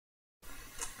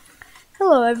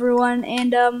Hello everyone,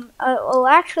 and well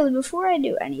actually before I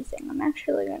do anything, I'm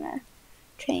actually gonna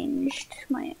change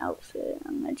my outfit.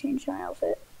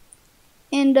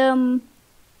 And this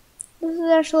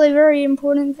is actually a very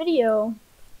important video.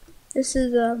 This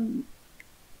is a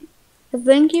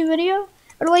thank you video.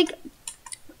 I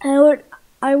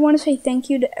want to say thank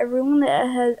you to everyone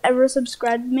that has ever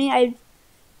subscribed to me.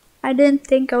 I didn't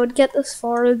think I would get this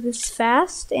far this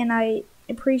fast, and I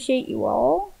appreciate you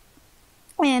all.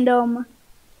 And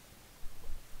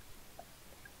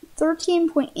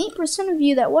 13.8% of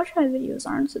you that watch my videos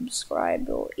aren't subscribed,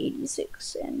 while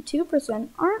 86 and 2%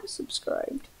 aren't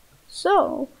subscribed.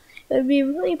 So it would be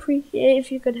really appreciated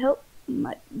if you could help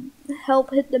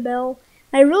hit the bell.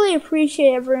 I really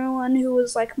appreciate everyone who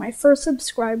was like my first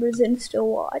subscribers and still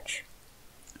watch.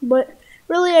 But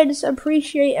really, I just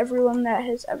appreciate everyone that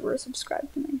has ever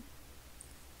subscribed to me.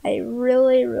 I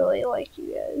really like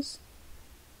you guys.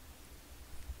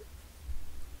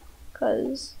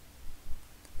 'Cause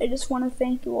I just want to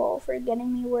thank you all for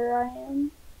getting me where I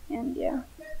am, and yeah.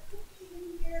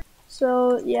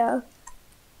 So yeah,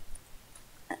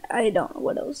 I don't know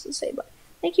what else to say, but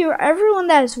thank you for everyone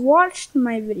that has watched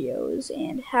my videos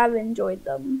and have enjoyed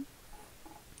them.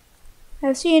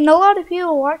 I've seen a lot of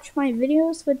people watch my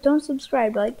videos but don't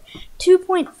subscribe, like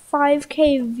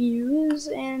 2.5k views,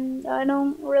 and I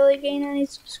don't really gain any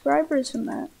subscribers from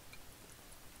that.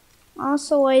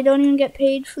 Also, I don't even get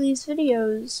paid for these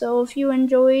videos, so if you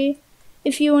enjoy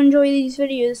these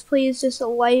videos, please just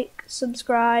like,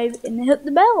 subscribe, and hit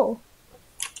the bell.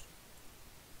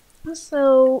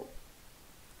 So,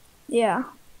 yeah.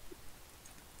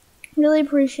 Really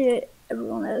appreciate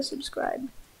everyone that has subscribed.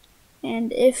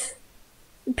 And if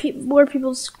more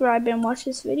people subscribe and watch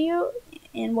this video,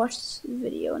 in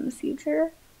the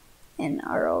future, and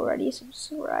are already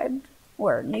subscribed,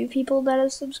 or new people that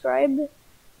have subscribed,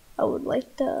 I would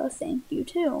like to thank you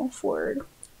too for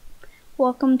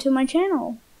welcome to my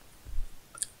channel.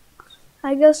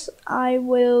 I guess I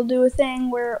will do a thing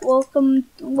where welcome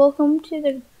to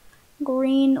the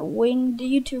Green Winged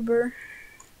YouTuber.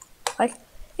 Like,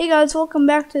 hey guys, welcome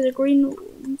back to the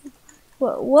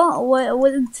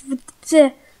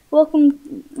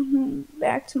welcome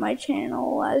back to my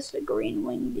channel as the Green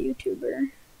Winged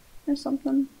YouTuber or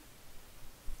something.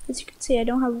 As you can see, I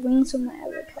don't have wings on my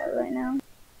avatar right now.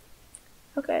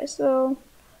 Okay, so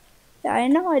yeah, I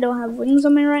know I don't have wings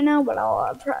on me right now, but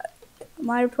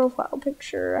my profile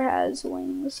picture has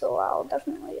wings, so I'll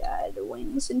definitely add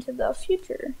wings into the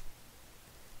future.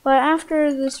 But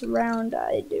after this round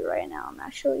I do right now, I'm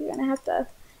actually gonna have to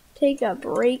take a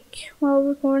break while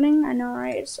recording. I know,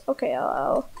 right? Okay,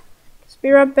 I'll just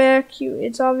be right back.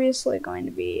 It's obviously going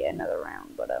to be another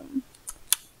round, but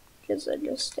just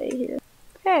stay here.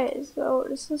 Okay, so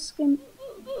is this game?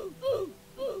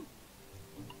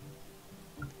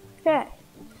 Okay,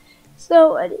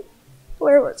 so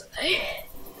where was I?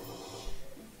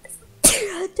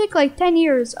 It took like 10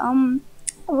 years. What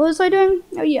was I doing?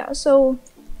 Oh yeah, so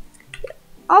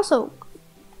also,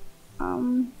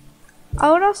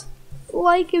 I would also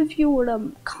like if you would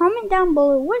comment down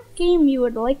below what game you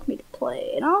would like me to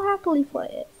play, and I'll happily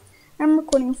play it. I'm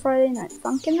recording Friday Night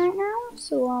Funkin' right now,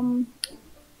 so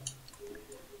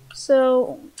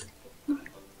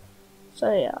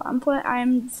yeah, I'm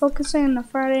focusing on the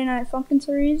Friday Night Funkin'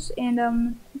 series, and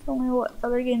tell me what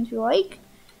other games you like.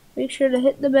 Make sure to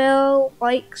hit the bell,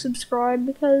 like, subscribe,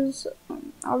 because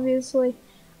obviously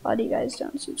a lot of you guys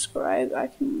don't subscribe. I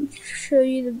can show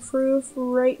you the proof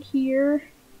right here.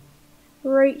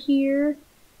 I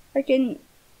can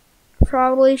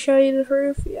probably show you the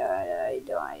proof. Yeah, I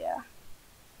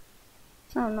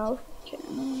don't know if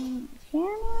can I?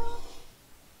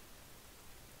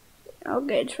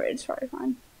 Okay, it's probably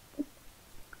fine.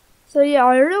 So yeah,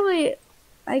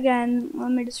 again, let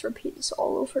me just repeat this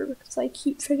all over because I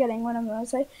keep forgetting what I'm going to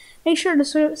say. Make sure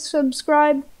to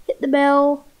subscribe, hit the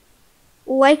bell,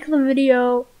 like the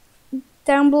video,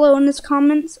 down below in the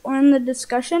comments or in the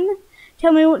discussion.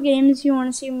 Tell me what games you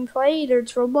want to see me play, either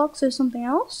it's Roblox or something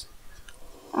else.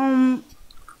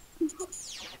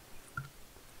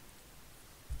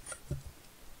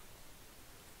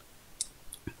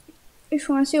 If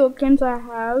you want to see what games I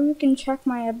have, you can check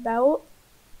my about.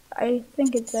 I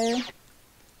think it's there.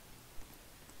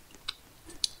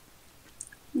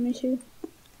 Let me see.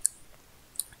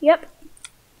 Yep.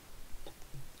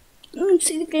 You can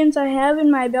see the games I have in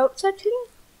my about section.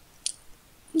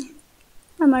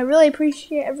 I really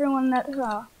appreciate everyone that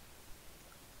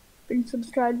been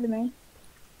subscribed to me.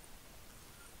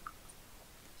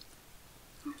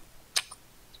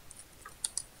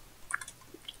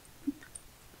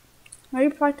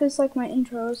 Maybe practice like my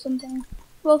intro or something.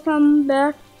 Welcome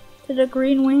back to the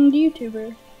Green Winged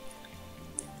YouTuber.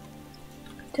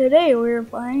 Today we're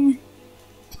playing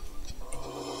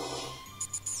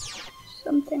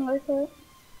something like that.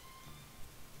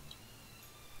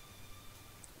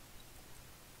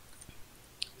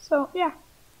 So yeah,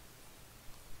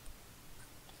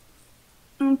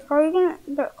 I'm probably gonna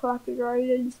get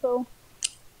copyrighted, so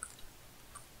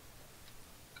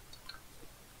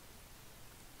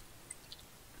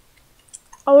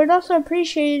I would also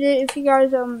appreciate it if you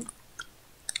guys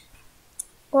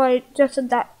like just said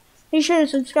that. Be sure to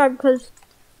subscribe because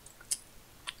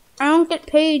I don't get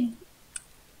paid.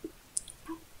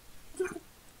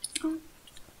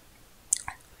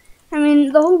 I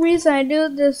mean, the whole reason I do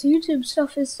this YouTube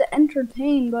stuff is to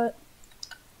entertain, but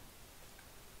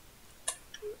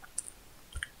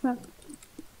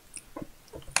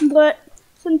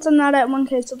since I'm not at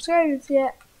 1K subscribers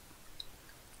yet,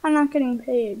 I'm not getting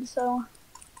paid. So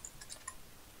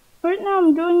right now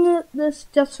I'm doing this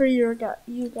just for you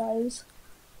guys.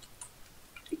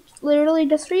 Literally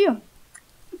just for you.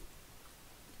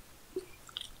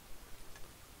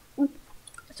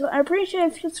 So I appreciate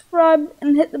if you subscribe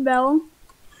and hit the bell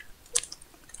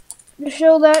to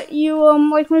show that you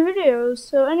like my videos.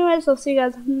 So anyways, I'll see you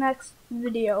guys in the next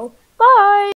video. Bye!